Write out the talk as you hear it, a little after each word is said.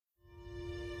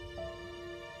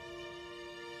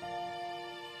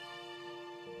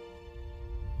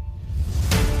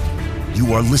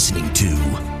You are listening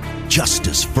to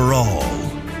Justice for All,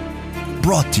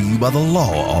 brought to you by the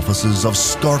law offices of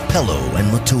Scarpello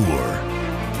and Latour.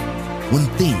 When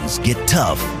things get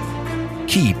tough,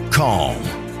 keep calm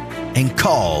and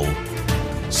call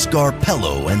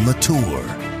Scarpello and Latour.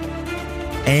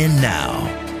 And now,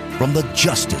 from the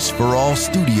Justice for All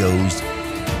studios,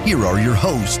 here are your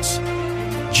hosts,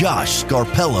 Josh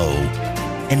Scarpello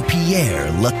and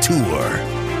Pierre Latour.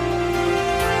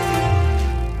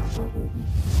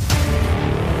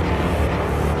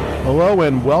 Hello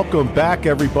and welcome back,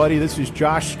 everybody. This is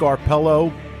Josh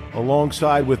Scarpello,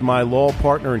 alongside with my law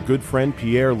partner and good friend,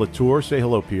 Pierre Latour. Say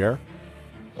hello, Pierre.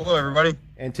 Hello, everybody.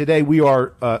 And today we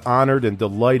are honored and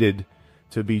delighted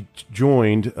to be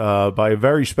joined by a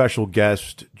very special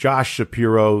guest, Josh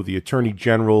Shapiro, the Attorney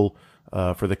General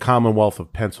for the Commonwealth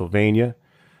of Pennsylvania.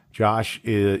 Josh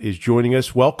is joining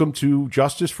us. Welcome to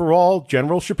Justice for All,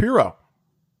 General Shapiro.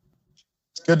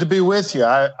 It's good to be with you.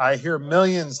 I hear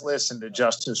millions listen to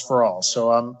Justice for All,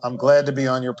 so I'm glad to be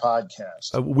on your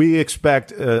podcast. We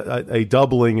expect a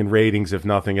doubling in ratings, if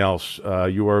nothing else.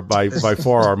 You are by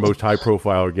far our most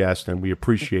high-profile guest, and we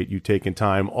appreciate you taking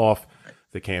time off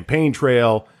the campaign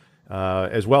trail,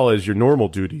 as well as your normal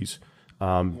duties.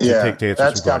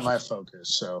 That's got my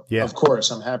focus. So, Of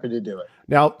course, I'm happy to do it.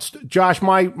 Now, Josh,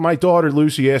 my daughter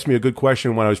Lucy asked me a good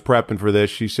question when I was prepping for this.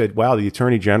 She said, "Wow, the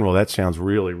Attorney General, that sounds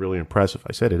really, really impressive."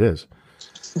 I said, "It is."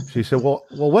 She said, "Well,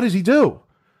 what does he do?"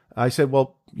 I said,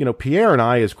 "Well, you know, Pierre and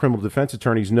I, as criminal defense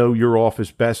attorneys, know your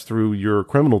office best through your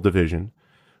criminal division.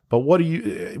 But what do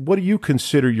you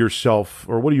consider yourself,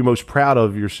 or what are you most proud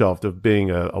of yourself, of being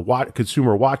a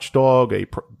consumer watchdog,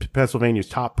 Pennsylvania's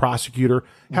top prosecutor?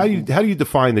 How do you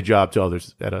define the job to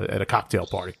others at a cocktail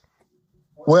party?"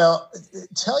 Well,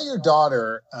 tell your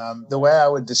daughter the way I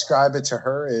would describe it to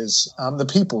her is I'm the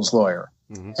people's lawyer,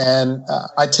 and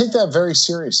I take that very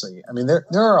seriously. I mean, there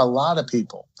are a lot of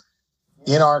people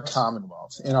in our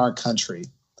Commonwealth, in our country,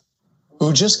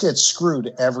 who just get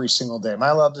screwed every single day. Am I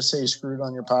allowed to say screwed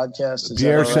on your podcast?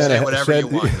 Pierre said whatever you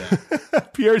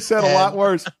want. Pierre said a lot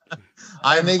worse.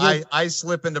 I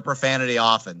slip into profanity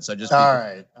often, so just all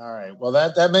right. Well,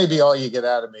 that may be all you get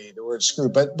out of me, the word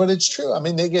screwed, but it's true. I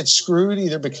mean, they get screwed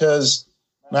either because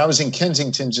I was in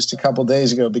Kensington just a couple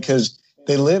days ago, because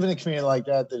they live in a community like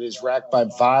that is racked by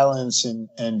violence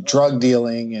and drug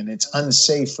dealing, and it's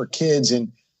unsafe for kids,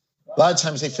 and a lot of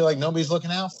times they feel like nobody's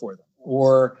looking out for them,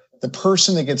 or the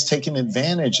person that gets taken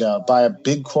advantage of by a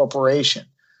big corporation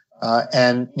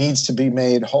and needs to be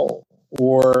made whole,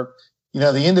 or, you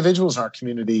know, the individuals in our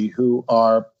community who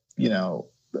are, you know,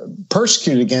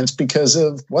 persecuted against because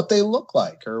of what they look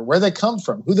like or where they come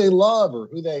from, who they love or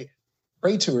who they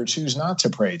pray to or choose not to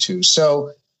pray to. So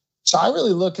I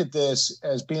really look at this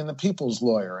as being the people's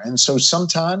lawyer. And so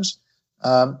sometimes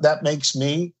that makes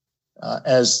me,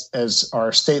 as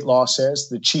our state law says,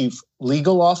 the chief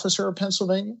legal officer of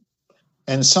Pennsylvania.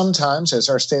 And sometimes, as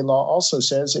our state law also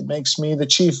says, it makes me the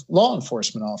chief law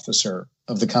enforcement officer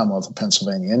of the Commonwealth of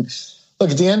Pennsylvania. And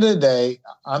look, at the end of the day,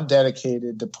 I'm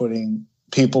dedicated to putting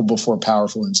people before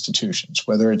powerful institutions,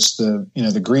 whether it's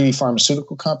the greedy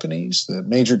pharmaceutical companies, the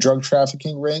major drug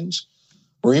trafficking rings,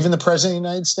 or even the President of the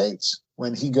United States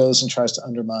when he goes and tries to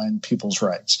undermine people's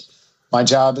rights. My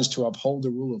job is to uphold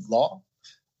the rule of law.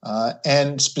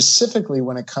 And specifically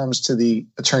when it comes to the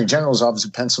Attorney General's Office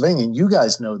of Pennsylvania, and you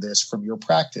guys know this from your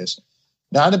practice,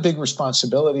 not a big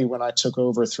responsibility when I took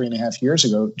over 3.5 years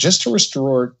ago, just to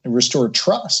restore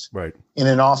trust in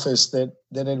an office that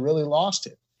had really lost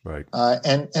it. Right.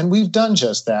 And we've done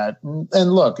just that.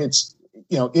 And look, it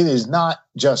is not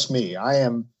just me. I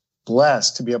am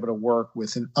blessed to be able to work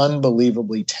with an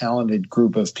unbelievably talented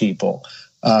group of people.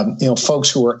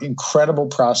 Folks who are incredible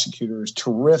prosecutors,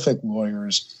 terrific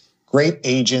lawyers, great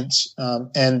agents,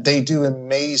 and they do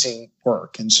amazing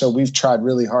work. And so we've tried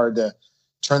really hard to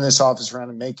turn this office around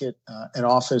and make it an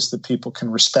office that people can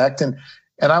respect. And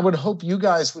I would hope you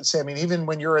guys would say, I mean, even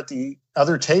when you're at the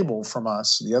other table from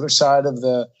us, the other side of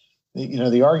the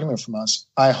argument from us,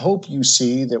 I hope you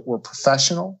see that we're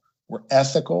professional, we're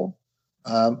ethical,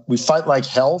 we fight like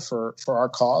hell for our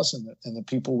cause and the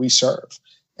people we serve.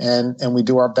 And we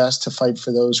do our best to fight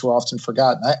for those who are often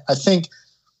forgotten. I think,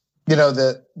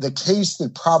 the case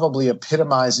that probably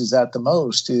epitomizes that the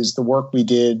most is the work we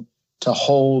did to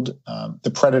hold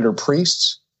the predator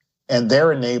priests and their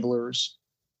enablers,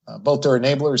 both their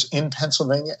enablers in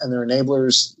Pennsylvania and their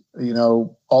enablers,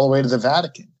 all the way to the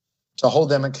Vatican, to hold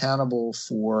them accountable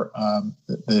for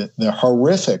the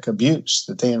horrific abuse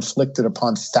that they inflicted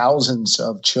upon thousands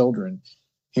of children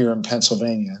here in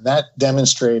Pennsylvania. And that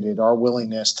demonstrated our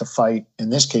willingness to fight, in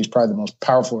this case, probably the most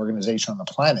powerful organization on the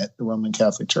planet, the Roman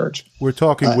Catholic Church. We're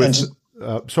talking with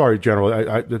Sorry, General.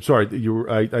 I'm sorry.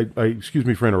 Excuse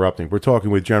me for interrupting. We're talking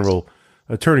with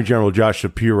Attorney General Josh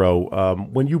Shapiro.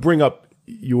 When you bring up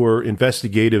your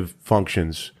investigative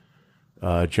functions,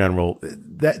 General,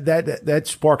 that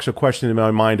sparks a question in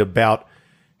my mind about,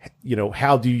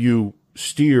 how do you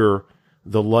steer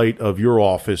the light of your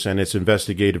office and its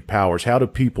investigative powers? How do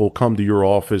people come to your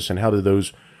office, and how do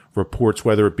those reports,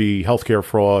 whether it be healthcare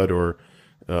fraud or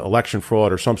election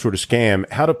fraud or some sort of scam,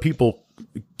 how do people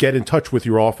get in touch with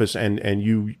your office and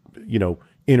you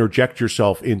interject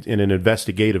yourself in an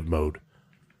investigative mode?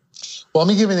 Well,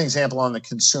 let me give you an example on the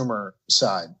consumer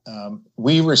side.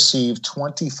 We receive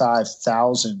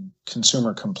 25,000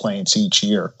 consumer complaints each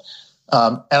year.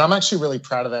 And I'm actually really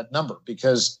proud of that number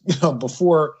because,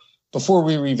 before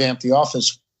we revamped the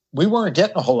office, we weren't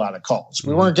getting a whole lot of calls.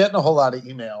 We weren't getting a whole lot of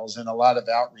emails and a lot of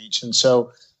outreach. And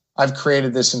so I've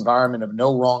created this environment of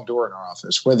no wrong door in our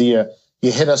office. Whether you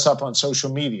hit us up on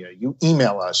social media, you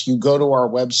email us, you go to our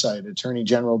website,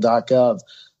 attorneygeneral.gov,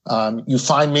 you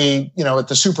find me, at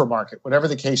the supermarket, whatever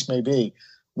the case may be,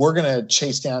 we're going to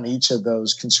chase down each of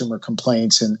those consumer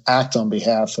complaints and act on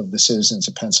behalf of the citizens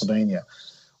of Pennsylvania.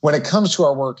 When it comes to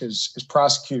our work as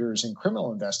prosecutors and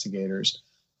criminal investigators,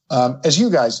 as you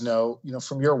guys know,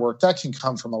 from your work, that can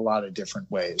come from a lot of different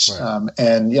ways. Right.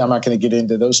 I'm not going to get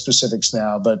into those specifics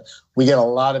now, but we get a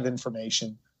lot of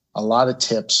information, a lot of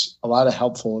tips, a lot of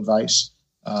helpful advice.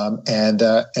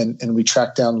 And we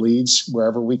track down leads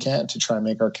wherever we can to try and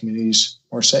make our communities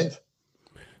more safe.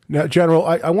 Now, General,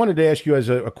 I wanted to ask you as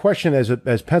a question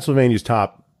as Pennsylvania's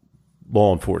top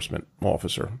law enforcement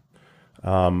officer.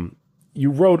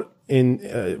 You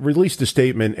released a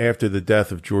statement after the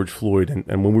death of George Floyd,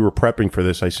 and when we were prepping for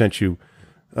this, I sent you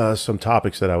some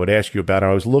topics that I would ask you about.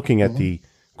 I was looking at the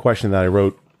question that I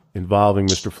wrote involving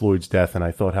Mr. Floyd's death, and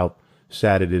I thought how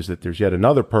sad it is that there's yet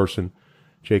another person,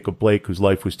 Jacob Blake, whose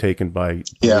life was taken by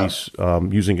police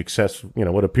using excessive,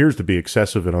 what appears to be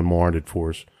excessive and unwarranted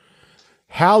force.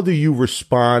 How do you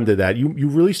respond to that? You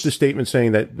released a statement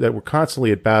saying that we're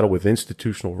constantly at battle with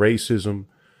institutional racism.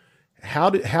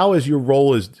 How is your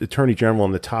role as Attorney General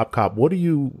and the top cop? What are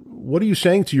you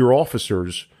saying to your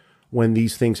officers when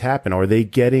these things happen? Are they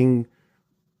getting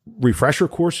refresher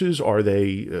courses? Are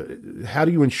they? How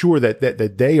do you ensure that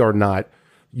they are not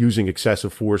using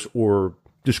excessive force or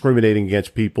discriminating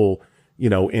against people,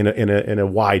 in a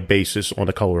wide basis on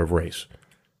the color of race?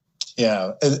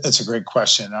 Yeah, it's a great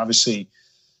question. Obviously,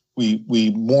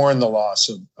 we mourn the loss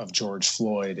of George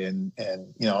Floyd, and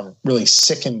I'm really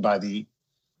sickened by the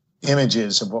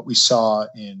images of what we saw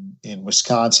in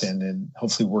Wisconsin, and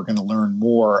hopefully we're going to learn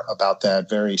more about that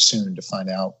very soon to find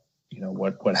out,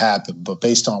 what happened. But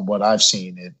based on what I've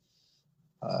seen,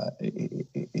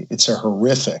 it's a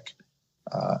horrific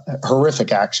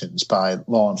actions by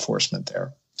law enforcement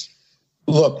there.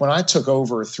 Look, when I took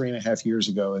over 3.5 years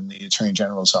ago in the Attorney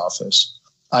General's office,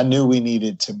 I knew we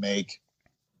needed to make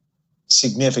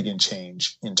significant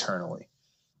change internally.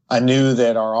 I knew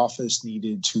that our office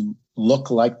needed to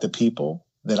look like the people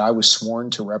that I was sworn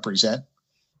to represent.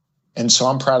 And so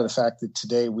I'm proud of the fact that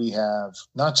today we have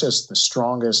not just the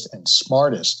strongest and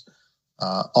smartest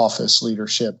office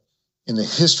leadership in the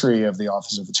history of the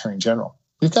Office of Attorney General.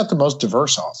 We've got the most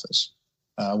diverse office.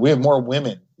 We have more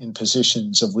women in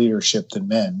positions of leadership than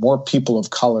men, more people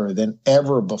of color than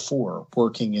ever before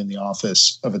working in the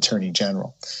Office of Attorney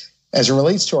General. As it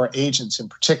relates to our agents in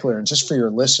particular, and just for your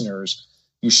listeners,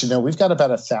 you should know we've got about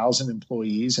 1,000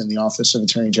 employees in the Office of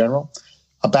Attorney General.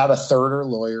 About a third are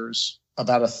lawyers,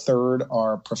 about a third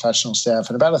are professional staff,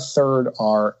 and about a third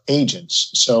are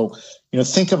agents. So,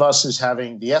 think of us as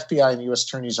having the FBI and the U.S.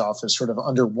 Attorney's Office sort of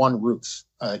under one roof,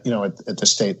 at the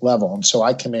state level. And so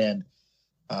I command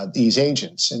these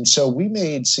agents. And so we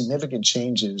made significant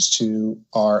changes to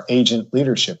our agent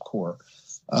leadership corps.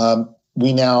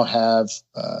 We now have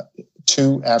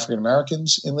 2 African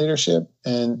Americans in leadership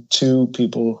and 2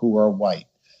 people who are white.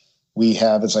 We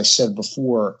have, as I said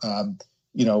before,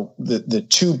 the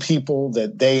 2 people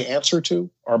that they answer to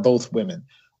are both women.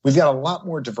 We've got a lot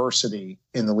more diversity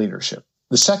in the leadership.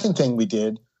 The second thing we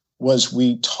did was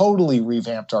we totally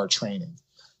revamped our training,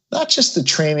 not just the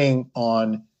training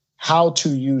on how to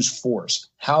use force,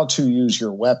 how to use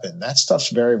your weapon. That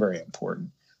stuff's very, very important.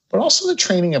 But also the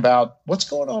training about what's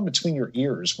going on between your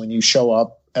ears when you show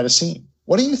up at a scene.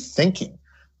 What are you thinking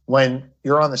when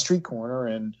you're on the street corner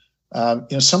and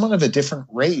someone of a different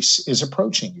race is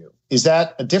approaching you? Is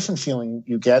that a different feeling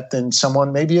you get than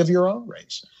someone maybe of your own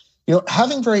race?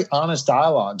 Having very honest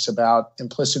dialogues about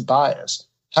implicit bias,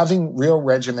 having real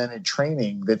regimented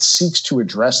training that seeks to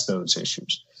address those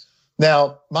issues.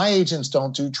 Now, my agents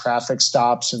don't do traffic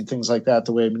stops and things like that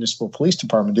the way a municipal police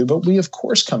department do, but we, of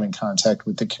course, come in contact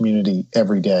with the community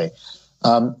every day.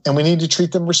 And we need to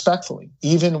treat them respectfully,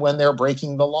 even when they're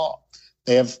breaking the law.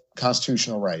 They have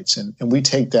constitutional rights, and we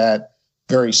take that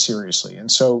very seriously.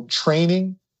 And so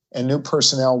training and new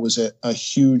personnel was a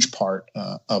huge part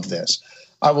of this.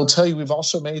 I will tell you, we've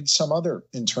also made some other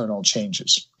internal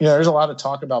changes. There's a lot of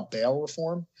talk about bail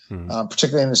reform,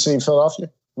 particularly in the city of Philadelphia.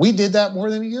 We did that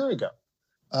more than a year ago.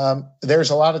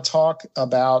 There's a lot of talk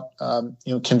about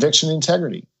conviction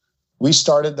integrity. We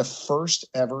started the first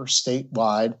ever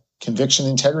statewide conviction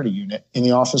integrity unit in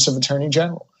the Office of Attorney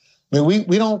General. I mean,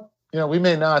 we don't, we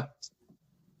may not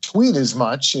tweet as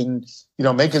much and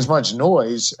make as much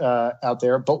noise out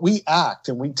there, but we act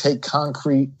and we take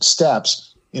concrete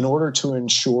steps in order to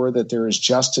ensure that there is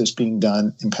justice being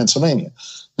done in Pennsylvania.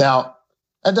 Now,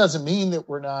 that doesn't mean that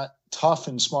we're not tough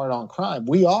and smart on crime.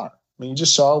 We are. I mean, you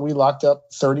just saw we locked up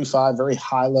 35 very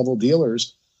high-level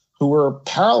dealers who were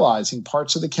paralyzing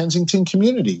parts of the Kensington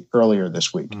community earlier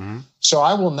this week. Mm-hmm. So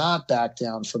I will not back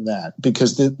down from that,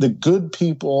 because the good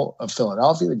people of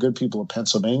Philadelphia, the good people of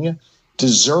Pennsylvania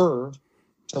deserve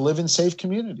to live in safe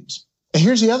communities. And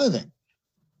here's the other thing.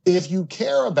 If you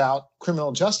care about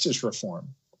criminal justice reform,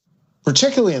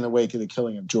 particularly in the wake of the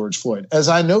killing of George Floyd, as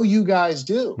I know you guys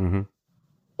do, mm-hmm.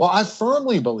 Well, I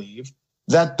firmly believe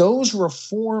that those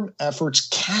reform efforts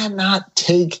cannot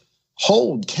take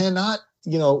hold, cannot,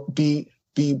 be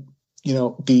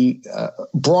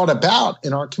brought about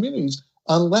in our communities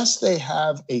unless they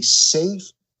have a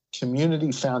safe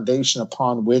community foundation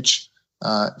upon which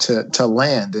to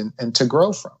land and to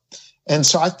grow from. And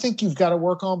so I think you've got to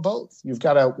work on both. You've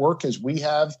got to work as we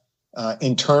have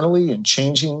internally in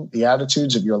changing the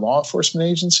attitudes of your law enforcement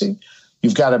agency.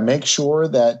 You've got to make sure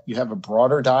that you have a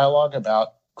broader dialogue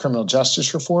about criminal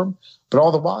justice reform, but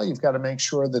all the while you've got to make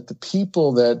sure that the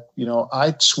people that,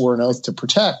 I swore an oath to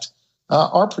protect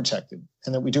are protected,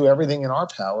 and that we do everything in our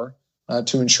power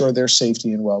to ensure their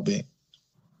safety and well-being.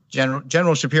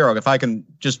 General Shapiro, if I can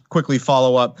just quickly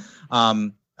follow up,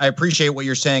 I appreciate what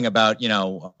you're saying about,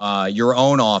 your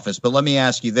own office, but let me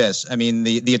ask you this. I mean,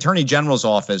 the Attorney General's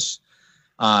office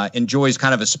enjoys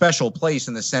kind of a special place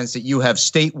in the sense that you have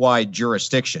statewide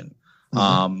jurisdiction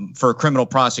for criminal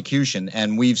prosecution.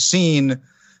 And we've seen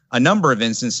a number of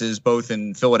instances, both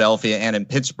in Philadelphia and in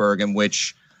Pittsburgh, in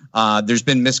which there's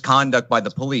been misconduct by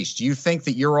the police. Do you think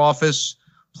that your office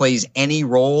plays any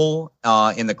role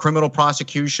in the criminal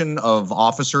prosecution of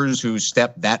officers who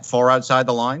step that far outside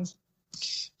the lines?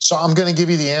 So I'm going to give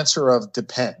you the answer of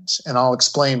depends, and I'll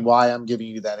explain why I'm giving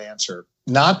you that answer.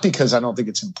 Not because I don't think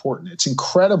it's important. It's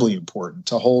incredibly important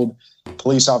to hold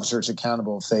police officers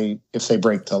accountable if they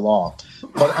break the law.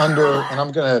 But and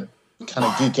I'm going to kind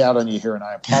of geek out on you here, and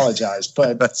I apologize,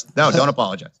 but no, don't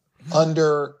apologize.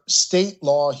 Under state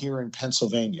law here in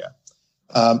Pennsylvania,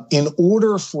 in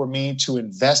order for me to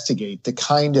investigate the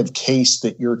kind of case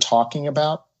that you're talking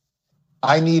about,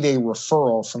 I need a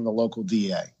referral from the local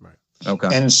DA. Right. Okay.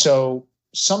 And so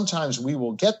sometimes we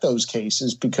will get those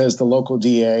cases because the local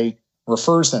DA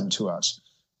refers them to us,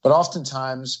 but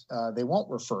oftentimes they won't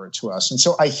refer it to us. And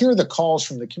so I hear the calls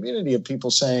from the community of people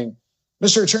saying,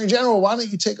 Mr. Attorney General, why don't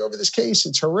you take over this case?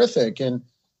 It's horrific. And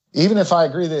even if I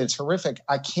agree that it's horrific,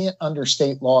 I can't under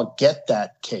state law get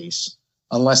that case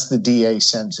unless the DA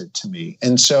sends it to me.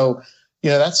 And so,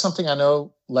 that's something I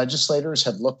know legislators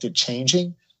have looked at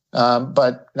changing.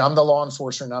 But I'm the law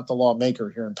enforcer, not the lawmaker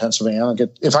here in Pennsylvania.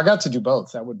 If I got to do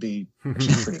both, that would be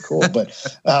pretty cool.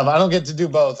 But I don't get to do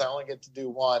both. I only get to do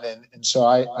one. And so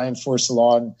I enforce the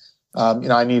law,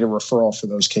 and I need a referral for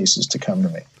those cases to come to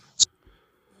me.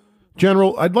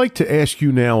 General, I'd like to ask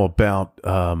you now about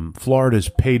Florida's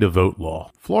pay-to-vote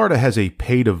law. Florida has a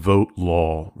pay-to-vote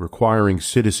law requiring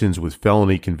citizens with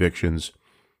felony convictions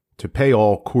to pay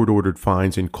all court-ordered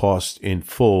fines and costs in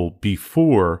full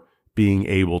before being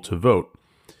able to vote.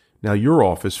 Now, your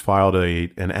office filed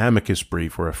an amicus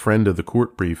brief, or a friend of the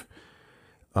court brief,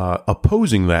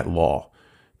 opposing that law.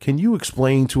 Can you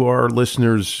explain to our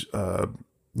listeners,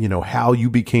 how you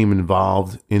became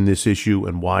involved in this issue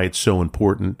and why it's so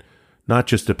important, not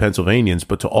just to Pennsylvanians,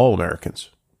 but to all Americans?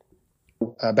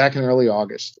 Back in early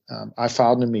August, I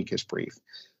filed an amicus brief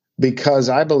because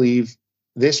I believe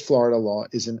this Florida law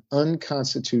is an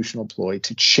unconstitutional ploy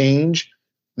to change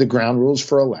the ground rules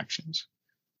for elections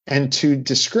and to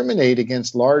discriminate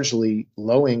against largely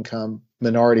low-income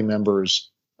minority members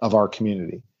of our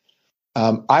community.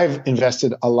 I've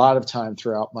invested a lot of time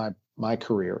throughout my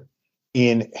career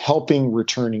in helping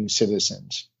returning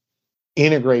citizens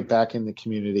integrate back in the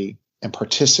community and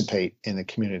participate in the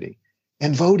community.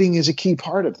 And voting is a key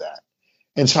part of that.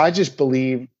 And so I just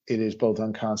believe it is both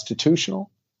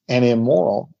unconstitutional and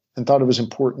immoral, and thought it was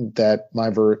important that my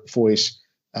voice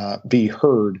be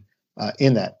heard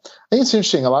in that. I think it's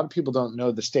interesting. A lot of people don't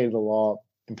know the state of the law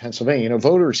in Pennsylvania.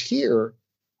 Voters here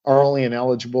are only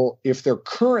ineligible if they're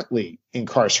currently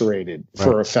incarcerated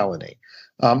for a felony,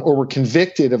 or were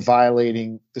convicted of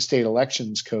violating the state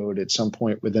elections code at some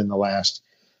point within the last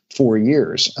 4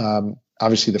 years.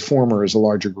 Obviously, the former is a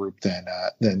larger group than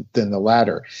the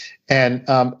latter. And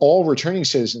all returning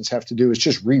citizens have to do is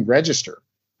just re-register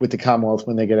with the Commonwealth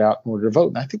when they get out in order to vote.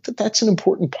 And I think that that's an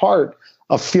important part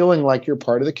of feeling like you're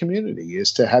part of the community,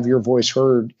 is to have your voice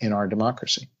heard in our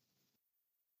democracy.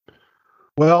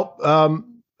 Well,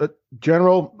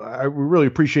 General, I really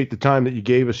appreciate the time that you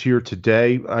gave us here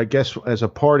today. I guess as a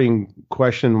parting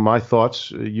question, my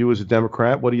thoughts, you as a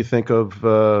Democrat, what do you think of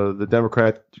the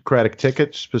Democratic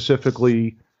ticket,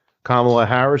 specifically Kamala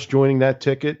Harris joining that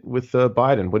ticket with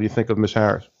Biden? What do you think of Ms.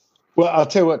 Harris? Well, I'll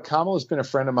tell you what, Kamala's been a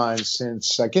friend of mine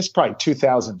since, I guess, probably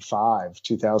 2005,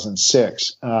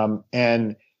 2006.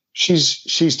 And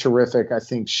she's terrific. I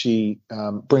think she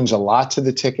brings a lot to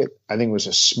the ticket. I think it was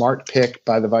a smart pick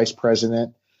by the vice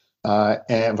president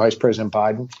and Vice President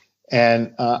Biden.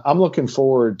 And I'm looking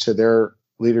forward to their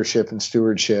leadership and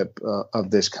stewardship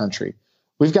of this country.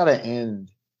 We've got to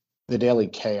end the daily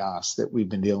chaos that we've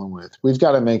been dealing with. We've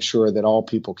got to make sure that all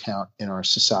people count in our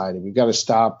society. We've got to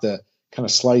stop the kind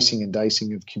of slicing and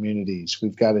dicing of communities.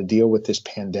 We've got to deal with this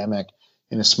pandemic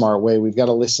in a smart way. We've got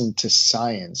to listen to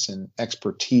science and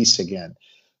expertise again.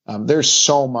 There's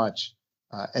so much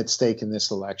at stake in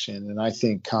this election, and I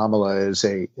think Kamala is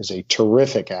a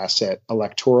terrific asset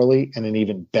electorally and an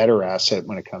even better asset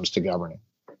when it comes to governing.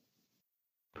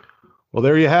 Well,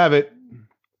 there you have it.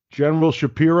 General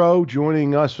Shapiro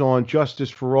joining us on Justice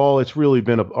for All. It's really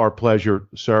been our pleasure,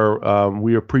 sir.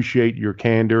 We appreciate your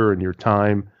candor and your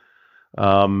time.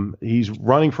 He's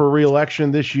running for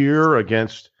re-election this year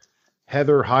against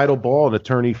Heather Heidelbaugh, an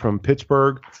attorney from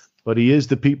Pittsburgh, but he is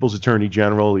the people's attorney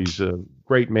general. He's a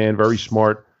great man, very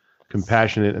smart,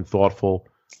 compassionate, and thoughtful.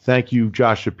 Thank you,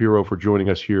 Josh Shapiro, for joining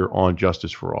us here on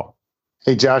Justice for All.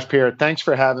 Hey, Josh Pierre, thanks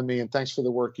for having me, and thanks for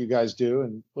the work you guys do,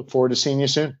 and look forward to seeing you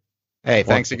soon. Hey,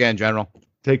 thanks again, General.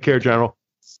 Take care, General.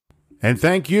 And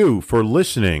thank you for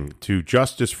listening to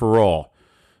Justice for All.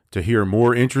 To hear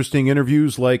more interesting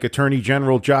interviews like Attorney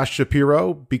General Josh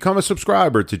Shapiro, become a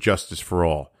subscriber to Justice for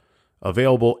All.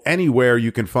 Available anywhere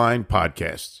you can find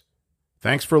podcasts.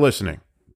 Thanks for listening.